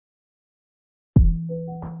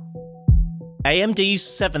AMD's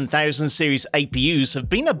 7000 series APUs have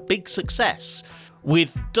been a big success,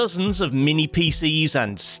 with dozens of mini PCs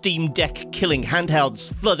and Steam Deck killing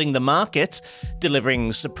handhelds flooding the market,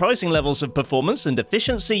 delivering surprising levels of performance and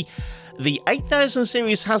efficiency. The 8000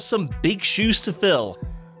 series has some big shoes to fill.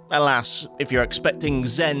 Alas, if you're expecting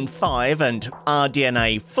Zen 5 and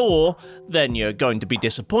RDNA 4, then you're going to be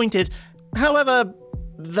disappointed. However,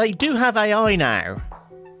 they do have AI now.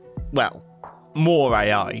 Well, more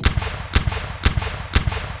AI.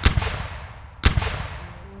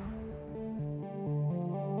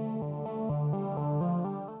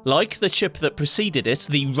 Like the chip that preceded it,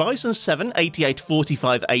 the Ryzen 7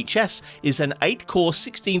 8845HS is an 8-core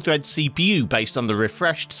 16-thread CPU based on the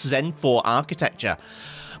refreshed Zen 4 architecture.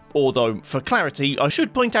 Although, for clarity, I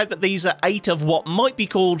should point out that these are 8 of what might be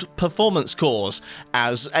called performance cores,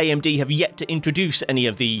 as AMD have yet to introduce any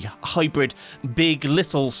of the hybrid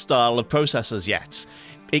big-little style of processors yet.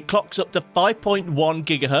 It clocks up to 5.1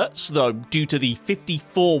 GHz, though due to the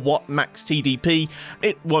 54-watt max TDP,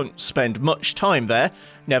 it won't spend much time there.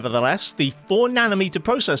 Nevertheless, the 4nm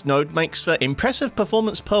process node makes for impressive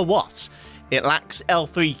performance per watt. It lacks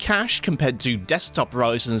L3 cache compared to desktop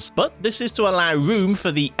Ryzen's, but this is to allow room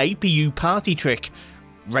for the APU party trick,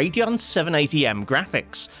 Radeon 780M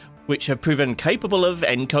graphics, which have proven capable of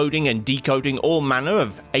encoding and decoding all manner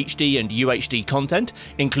of HD and UHD content,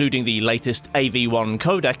 including the latest AV1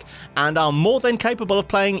 codec, and are more than capable of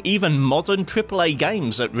playing even modern AAA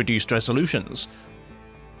games at reduced resolutions.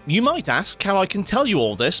 You might ask how I can tell you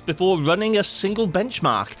all this before running a single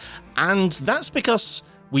benchmark, and that's because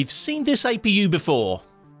we've seen this APU before.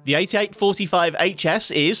 The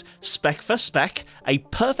 8845HS is, spec for spec, a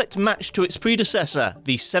perfect match to its predecessor,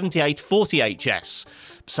 the 7840HS.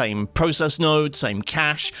 Same process node, same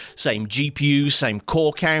cache, same GPU, same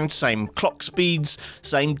core count, same clock speeds,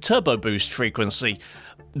 same turbo boost frequency.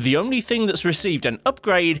 The only thing that's received an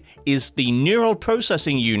upgrade is the neural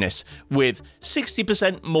processing unit, with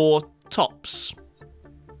 60% more TOPS.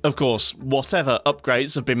 Of course, whatever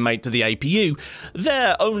upgrades have been made to the APU,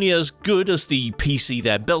 they're only as good as the PC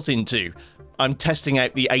they're built into. I'm testing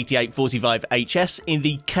out the 8845HS in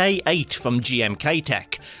the K8 from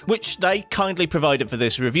GMKtec, which they kindly provided for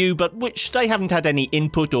this review, but which they haven't had any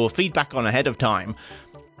input or feedback on ahead of time.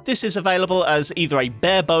 This is available as either a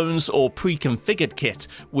bare bones or pre-configured kit,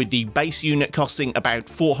 with the base unit costing about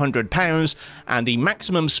 £400 and the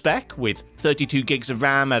maximum spec with 32GB of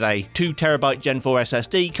RAM at a 2TB Gen 4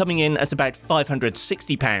 SSD coming in at about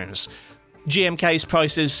 £560. GMK's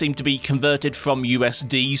prices seem to be converted from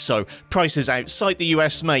USD, so prices outside the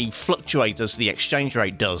US may fluctuate as the exchange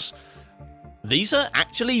rate does. These are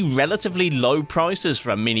actually relatively low prices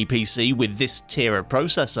for a mini PC with this tier of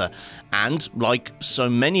processor, and like so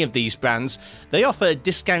many of these brands, they offer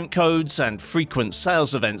discount codes and frequent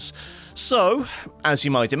sales events, so, as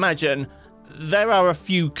you might imagine, there are a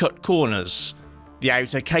few cut corners. The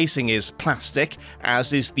outer casing is plastic,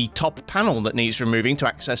 as is the top panel that needs removing to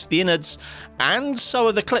access the innards, and so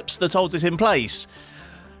are the clips that hold it in place,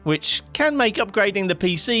 which can make upgrading the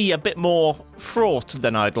PC a bit more fraught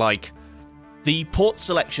than I'd like. The port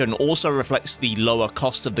selection also reflects the lower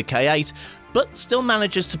cost of the K8, but still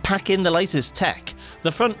manages to pack in the latest tech.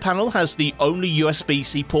 The front panel has the only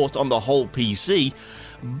USB-C port on the whole PC,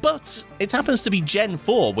 but it happens to be Gen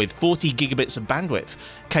 4 with 40GB of bandwidth,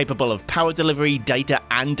 capable of power delivery, data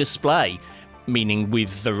and display, meaning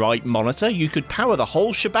with the right monitor you could power the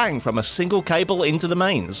whole shebang from a single cable into the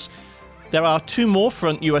mains. There are 2 more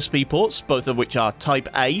front USB ports, both of which are Type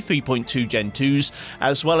A 3.2 Gen 2s,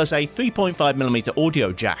 as well as a 3.5mm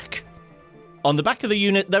audio jack. On the back of the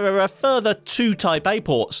unit there are a further 2 Type A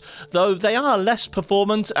ports, though they are less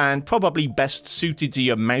performant and probably best suited to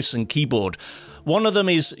your mouse and keyboard. One of them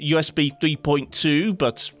is USB 3.2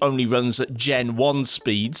 but only runs at Gen 1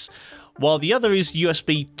 speeds, while the other is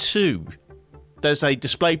USB 2. There's a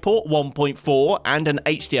DisplayPort 1.4 and an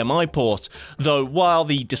HDMI port, though while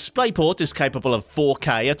the DisplayPort is capable of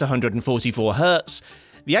 4K at 144Hz,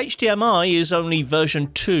 the HDMI is only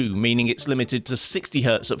version 2, meaning it's limited to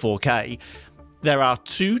 60Hz at 4K. There are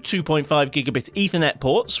 2 2.5GB Ethernet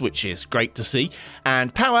ports, which is great to see,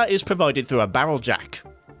 and power is provided through a barrel jack.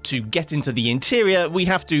 To get into the interior, we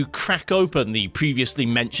have to crack open the previously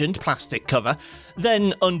mentioned plastic cover,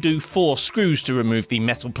 then undo 4 screws to remove the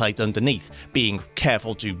metal plate underneath, being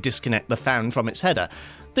careful to disconnect the fan from its header.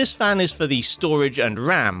 This fan is for the storage and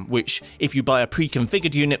RAM, which, if you buy a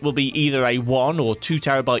pre-configured unit, will be either a 1 or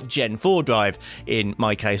 2TB Gen 4 drive, in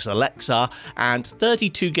my case a Lexar, and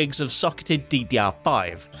 32GB of socketed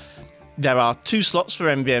DDR5. There are 2 slots for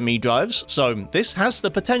NVMe drives, so this has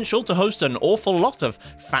the potential to host an awful lot of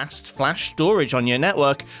fast flash storage on your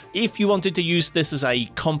network if you wanted to use this as a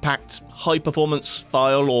compact, high-performance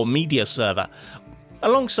file or media server.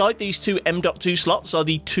 Alongside these 2 M.2 slots are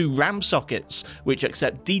the 2 RAM sockets, which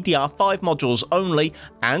accept DDR5 modules only,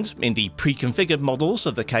 and, in the pre-configured models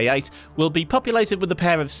of the K8, will be populated with a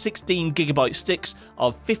pair of 16GB sticks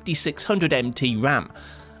of 5600 MT RAM.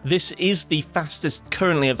 This is the fastest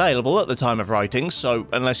currently available at the time of writing, so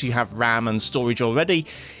unless you have RAM and storage already,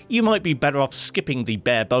 you might be better off skipping the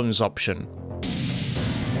bare bones option.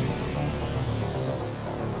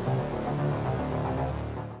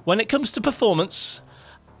 When it comes to performance,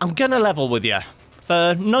 I'm gonna level with you.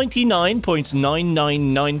 For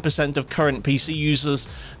 99.999% of current PC users,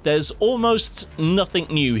 there's almost nothing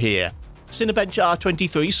new here. Cinebench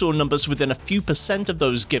R23 saw numbers within a few percent of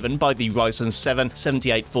those given by the Ryzen 7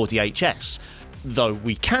 7840HS, though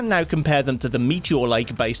we can now compare them to the Meteor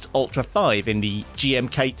Lake-based Ultra 5 in the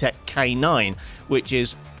GMKtec K9, which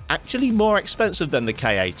is actually more expensive than the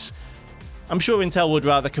K8. I'm sure Intel would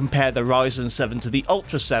rather compare the Ryzen 7 to the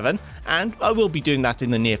Ultra 7, and I will be doing that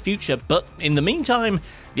in the near future, but in the meantime,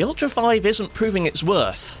 the Ultra 5 isn't proving its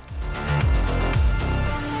worth.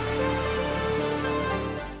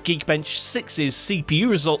 Geekbench 6's CPU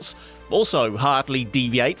results also hardly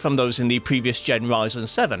deviate from those in the previous gen Ryzen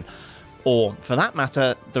 7, or for that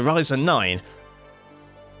matter, the Ryzen 9.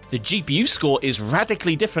 The GPU score is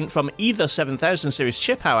radically different from either 7000 series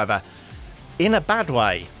chip, however, in a bad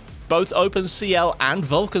way. Both OpenCL and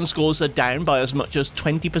Vulkan scores are down by as much as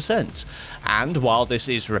 20%, and while this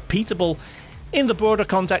is repeatable, in the broader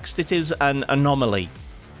context it is an anomaly.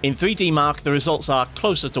 In 3D Mark, the results are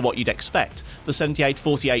closer to what you'd expect. The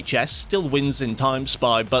 7840HS still wins in time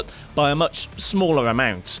spy, but by a much smaller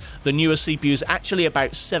amount. The newer CPU is actually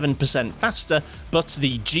about 7% faster, but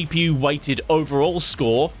the GPU-weighted overall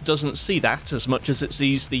score doesn't see that as much as it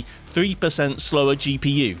sees the 3% slower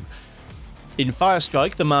GPU. In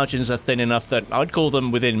Firestrike, the margins are thin enough that I'd call them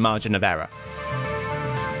within margin of error.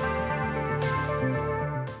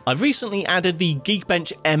 I've recently added the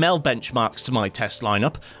Geekbench ML benchmarks to my test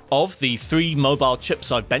lineup. Of the 3 mobile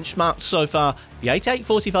chips I've benchmarked so far, the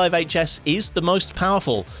 8845HS is the most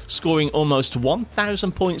powerful, scoring almost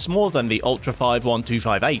 1000 points more than the Ultra 5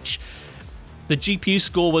 125H. The GPU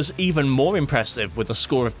score was even more impressive, with a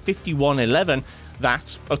score of 5111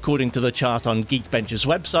 that, according to the chart on Geekbench's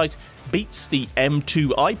website, beats the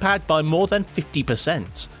M2 iPad by more than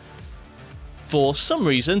 50%. For some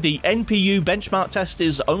reason, the NPU benchmark test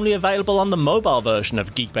is only available on the mobile version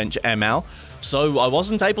of Geekbench ML, so I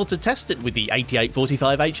wasn't able to test it with the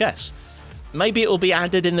 8845HS. Maybe it will be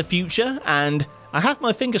added in the future, and I have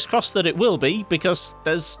my fingers crossed that it will be, because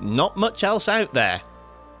there's not much else out there.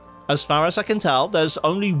 As far as I can tell, there's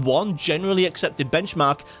only one generally accepted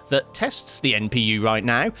benchmark that tests the NPU right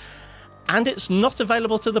now, and it's not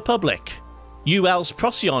available to the public. UL's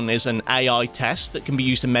Procyon is an AI test that can be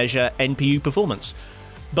used to measure NPU performance,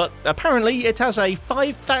 but apparently it has a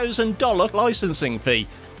 $5,000 licensing fee,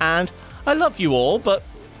 and I love you all, but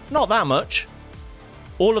not that much.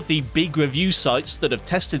 All of the big review sites that have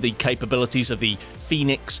tested the capabilities of the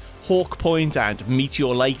Phoenix, Hawkpoint and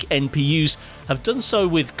Meteor Lake NPUs have done so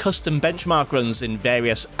with custom benchmark runs in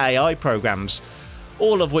various AI programs,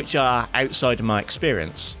 all of which are outside of my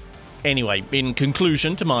experience. Anyway, in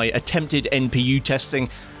conclusion to my attempted NPU testing,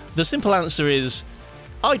 the simple answer is,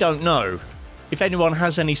 I don't know. If anyone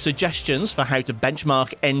has any suggestions for how to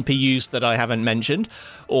benchmark NPUs that I haven't mentioned,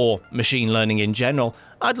 or machine learning in general,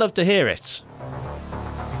 I'd love to hear it.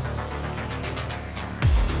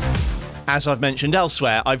 As I've mentioned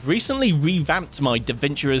elsewhere, I've recently revamped my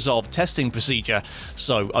DaVinci Resolve testing procedure,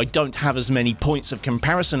 so I don't have as many points of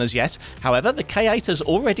comparison as yet. However, the K8 has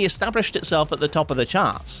already established itself at the top of the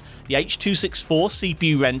charts. The H.264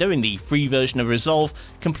 CPU render in the free version of Resolve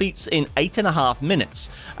completes in 8.5 minutes,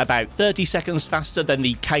 about 30 seconds faster than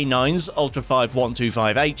the K9's Ultra 5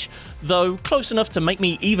 125H, though close enough to make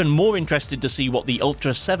me even more interested to see what the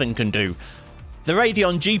Ultra 7 can do. The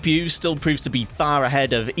Radeon GPU still proves to be far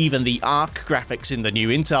ahead of even the ARC graphics in the new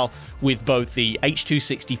Intel, with both the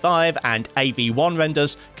H.265 and AV1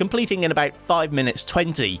 renders completing in about 5 minutes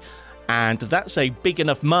 20, and that's a big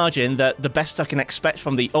enough margin that the best I can expect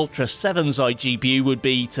from the Ultra 7's iGPU would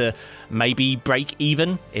be to maybe break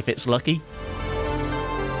even, if it's lucky.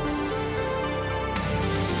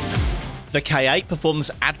 The K8 performs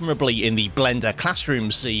admirably in the Blender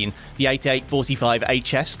classroom scene. The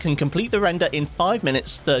 8845HS can complete the render in 5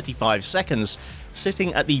 minutes 35 seconds,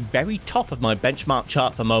 sitting at the very top of my benchmark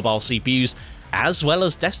chart for mobile CPUs, as well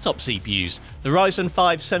as desktop CPUs. The Ryzen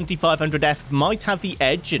 5 7500F might have the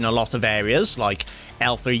edge in a lot of areas like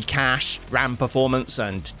L3 cache, RAM performance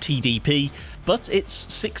and TDP, but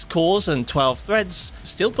its 6 cores and 12 threads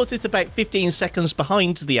still put it about 15 seconds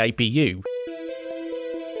behind the APU.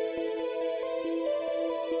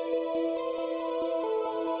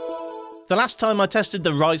 The last time I tested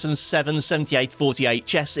the Ryzen 7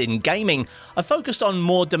 7840HS in gaming, I focused on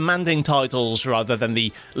more demanding titles rather than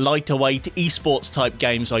the lighter weight esports type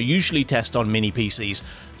games I usually test on mini PCs,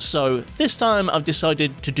 so this time I've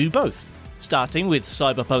decided to do both. Starting with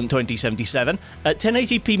Cyberpunk 2077, at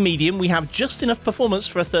 1080p medium we have just enough performance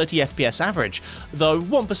for a 30fps average, though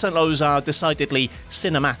 1% lows are decidedly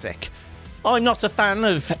cinematic. I'm not a fan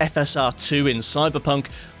of FSR2 in Cyberpunk,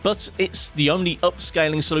 but it's the only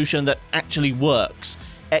upscaling solution that actually works.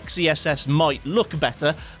 XeSS might look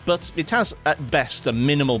better, but it has at best a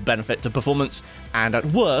minimal benefit to performance, and at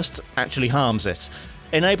worst actually harms it.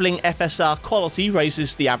 Enabling FSR quality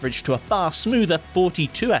raises the average to a far smoother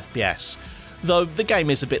 42fps, though the game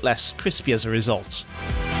is a bit less crispy as a result.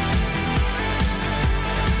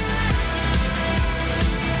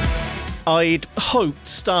 I'd hoped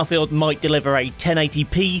Starfield might deliver a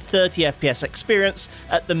 1080p 30fps experience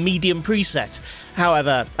at the medium preset.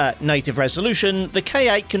 However, at native resolution, the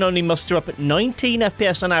K8 can only muster up at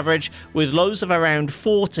 19fps on average, with lows of around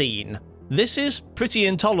 14. This is pretty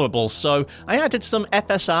intolerable, so I added some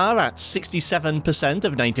FSR at 67%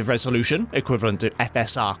 of native resolution, equivalent to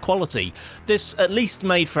FSR quality. This at least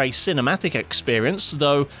made for a cinematic experience,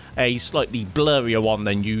 though a slightly blurrier one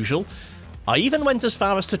than usual. I even went as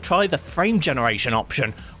far as to try the frame generation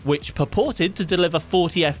option, which purported to deliver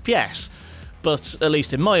 40fps, but at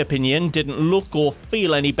least in my opinion didn't look or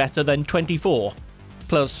feel any better than 24.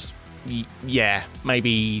 Plus, yeah,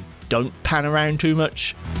 maybe don't pan around too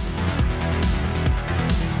much.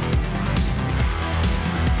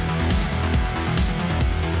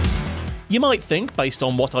 You might think, based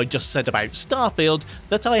on what I just said about Starfield,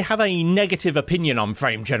 that I have a negative opinion on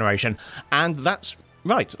frame generation, and that's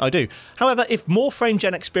right, I do. However, if more frame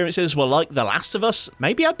gen experiences were like The Last of Us,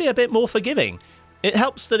 maybe I'd be a bit more forgiving. It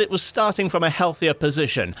helps that it was starting from a healthier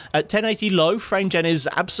position. At 1080 low, frame gen is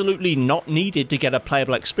absolutely not needed to get a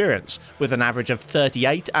playable experience, with an average of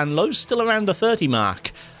 38 and lows still around the 30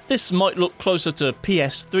 mark. This might look closer to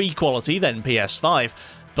PS3 quality than PS5,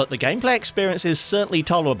 but the gameplay experience is certainly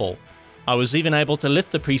tolerable. I was even able to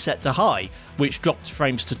lift the preset to high, which dropped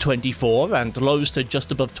frames to 24 and lows to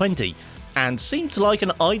just above 20, and seemed like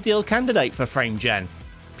an ideal candidate for frame gen.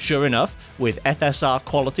 Sure enough, with FSR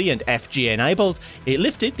quality and FG enabled, it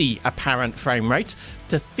lifted the apparent frame rate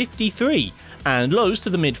to 53 and lows to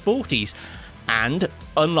the mid-40s, and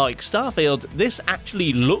unlike Starfield, this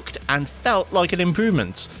actually looked and felt like an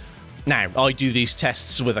improvement. Now, I do these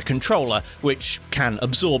tests with a controller, which can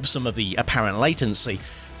absorb some of the apparent latency.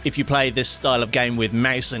 If you play this style of game with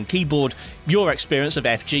mouse and keyboard, your experience of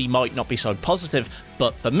FG might not be so positive,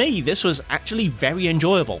 but for me this was actually very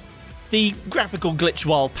enjoyable. The graphical glitch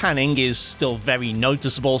while panning is still very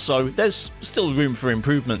noticeable, so there's still room for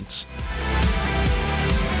improvement.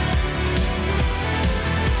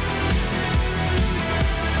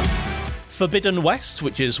 Forbidden West,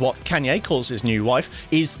 which is what Kanye calls his new wife,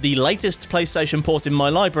 is the latest PlayStation port in my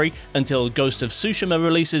library until Ghost of Tsushima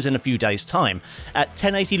releases in a few days' time. At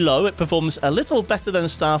 1080 low it performs a little better than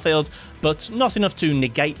Starfield, but not enough to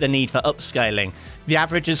negate the need for upscaling. The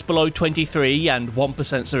average is below 23 and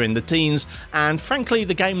 1% are in the teens, and frankly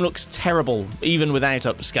the game looks terrible even without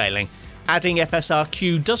upscaling. Adding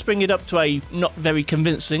FSRQ does bring it up to a not very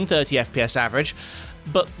convincing 30fps average,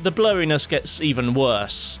 but the blurriness gets even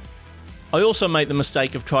worse. I also made the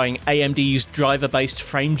mistake of trying AMD's driver-based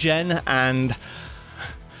frame gen and...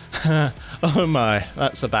 oh my,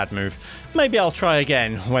 that's a bad move. Maybe I'll try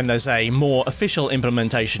again when there's a more official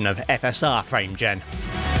implementation of FSR frame gen.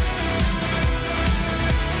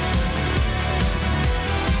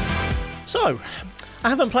 So, I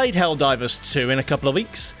haven't played Helldivers 2 in a couple of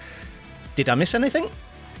weeks. Did I miss anything?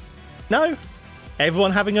 No?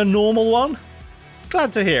 Everyone having a normal one?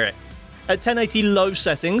 Glad to hear it. At 1080 low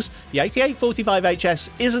settings, the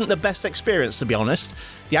 8845HS isn't the best experience, to be honest.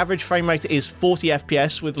 The average frame rate is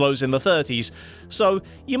 40fps with lows in the 30s, so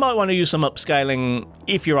you might want to use some upscaling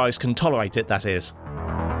if your eyes can tolerate it, that is.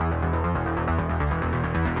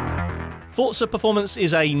 Forza performance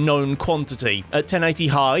is a known quantity. At 1080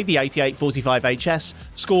 high, the 8845HS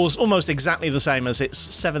scores almost exactly the same as its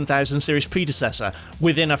 7000 series predecessor,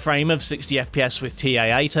 within a frame of 60fps with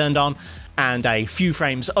TAA turned on, and a few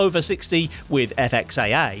frames over 60 with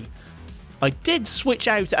FXAA. I did switch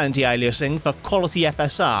out anti-aliasing for quality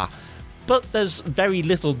FSR, but there's very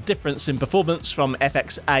little difference in performance from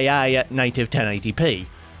FXAA at native 1080p.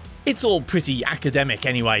 It's all pretty academic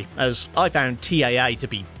anyway, as I found TAA to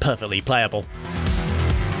be perfectly playable.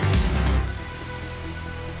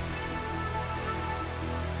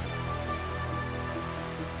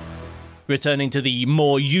 Returning to the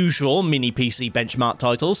more usual mini-PC benchmark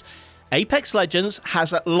titles, Apex Legends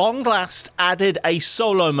has at long last added a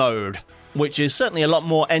solo mode, which is certainly a lot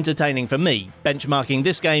more entertaining for me. Benchmarking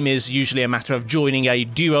this game is usually a matter of joining a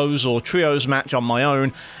duos or trios match on my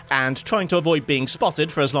own and trying to avoid being spotted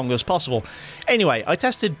for as long as possible. Anyway, I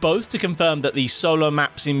tested both to confirm that the solo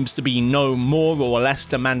map seems to be no more or less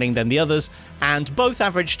demanding than the others, and both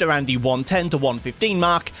averaged around the 110 to 115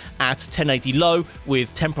 mark at 1080 low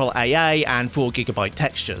with temporal AA and 4GB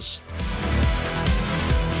textures.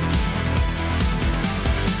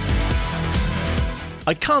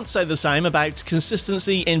 I can't say the same about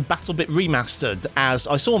consistency in BattleBit Remastered, as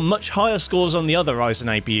I saw much higher scores on the other Ryzen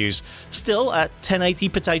APUs. Still, at 1080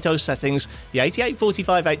 potato settings, the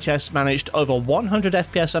 8845HS managed over 100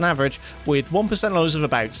 FPS on average, with 1% lows of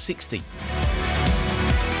about 60.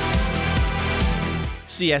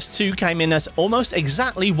 CS2 came in at almost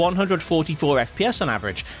exactly 144 FPS on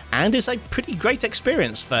average, and is a pretty great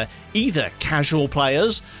experience for either casual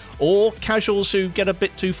players or casuals who get a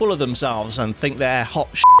bit too full of themselves and think they're hot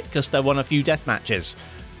shit because they won a few death matches.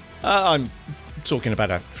 I'm talking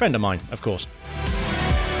about a friend of mine, of course.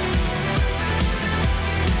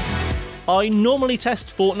 I normally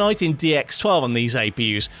test Fortnite in DX12 on these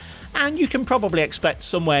APUs, and you can probably expect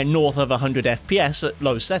somewhere north of 100 FPS at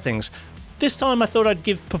low settings. This time I thought I'd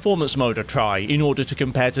give performance mode a try in order to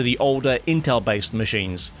compare to the older Intel-based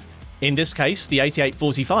machines. In this case, the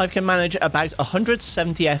 8845 can manage about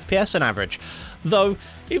 170 FPS on average, though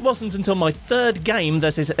it wasn't until my third game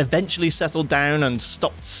that it eventually settled down and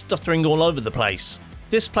stopped stuttering all over the place.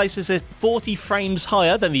 This places it 40 frames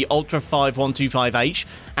higher than the Ultra 5125H,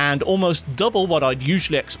 and almost double what I'd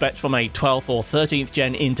usually expect from a 12th or 13th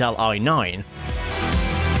gen Intel i9.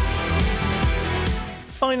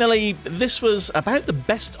 Finally, this was about the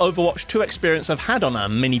best Overwatch 2 experience I've had on a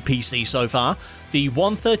mini PC so far. The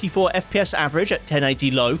 134 FPS average at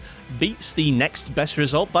 1080 low beats the next best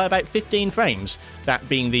result by about 15 frames, that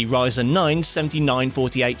being the Ryzen 9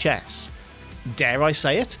 7940HS. Dare I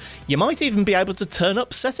say it, you might even be able to turn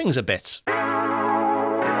up settings a bit.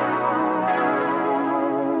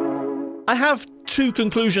 I have two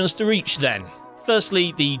conclusions to reach then.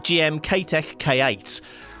 Firstly, the GMKtec K8.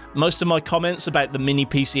 Most of my comments about the mini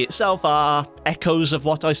PC itself are echoes of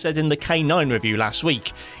what I said in the K9 review last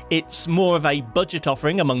week. It's more of a budget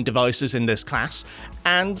offering among devices in this class,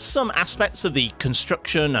 and some aspects of the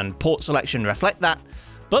construction and port selection reflect that,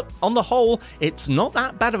 but on the whole, it's not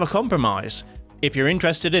that bad of a compromise. If you're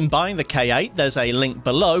interested in buying the K8, there's a link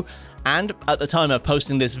below, and at the time of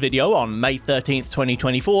posting this video on May 13th,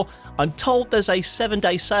 2024, I'm told there's a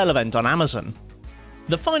 7-day sale event on Amazon.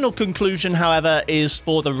 The final conclusion, however, is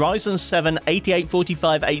for the Ryzen 7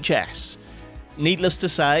 8845HS. Needless to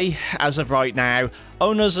say, as of right now,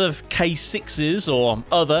 owners of K6s or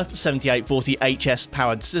other 7840HS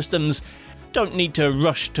powered systems don't need to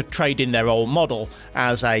rush to trade in their old model,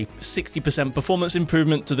 as a 60% performance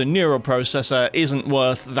improvement to the neural processor isn't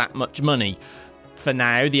worth that much money. For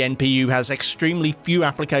now, the NPU has extremely few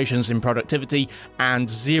applications in productivity and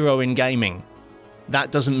zero in gaming.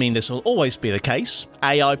 That doesn't mean this will always be the case.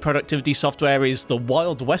 AI productivity software is the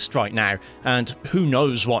Wild West right now, and who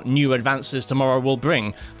knows what new advances tomorrow will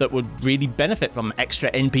bring that would really benefit from extra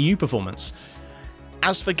NPU performance.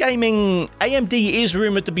 As for gaming, AMD is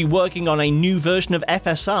rumoured to be working on a new version of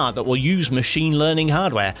FSR that will use machine learning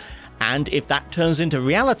hardware, and if that turns into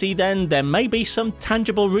reality, then there may be some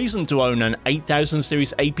tangible reason to own an 8000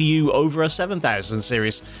 series APU over a 7000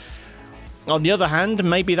 series. On the other hand,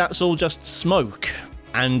 maybe that's all just smoke,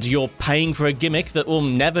 and you're paying for a gimmick that will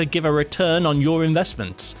never give a return on your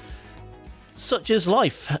investments. Such is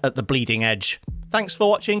life at the bleeding edge. Thanks for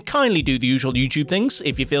watching, kindly do the usual YouTube things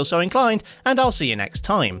if you feel so inclined, and I'll see you next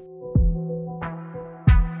time.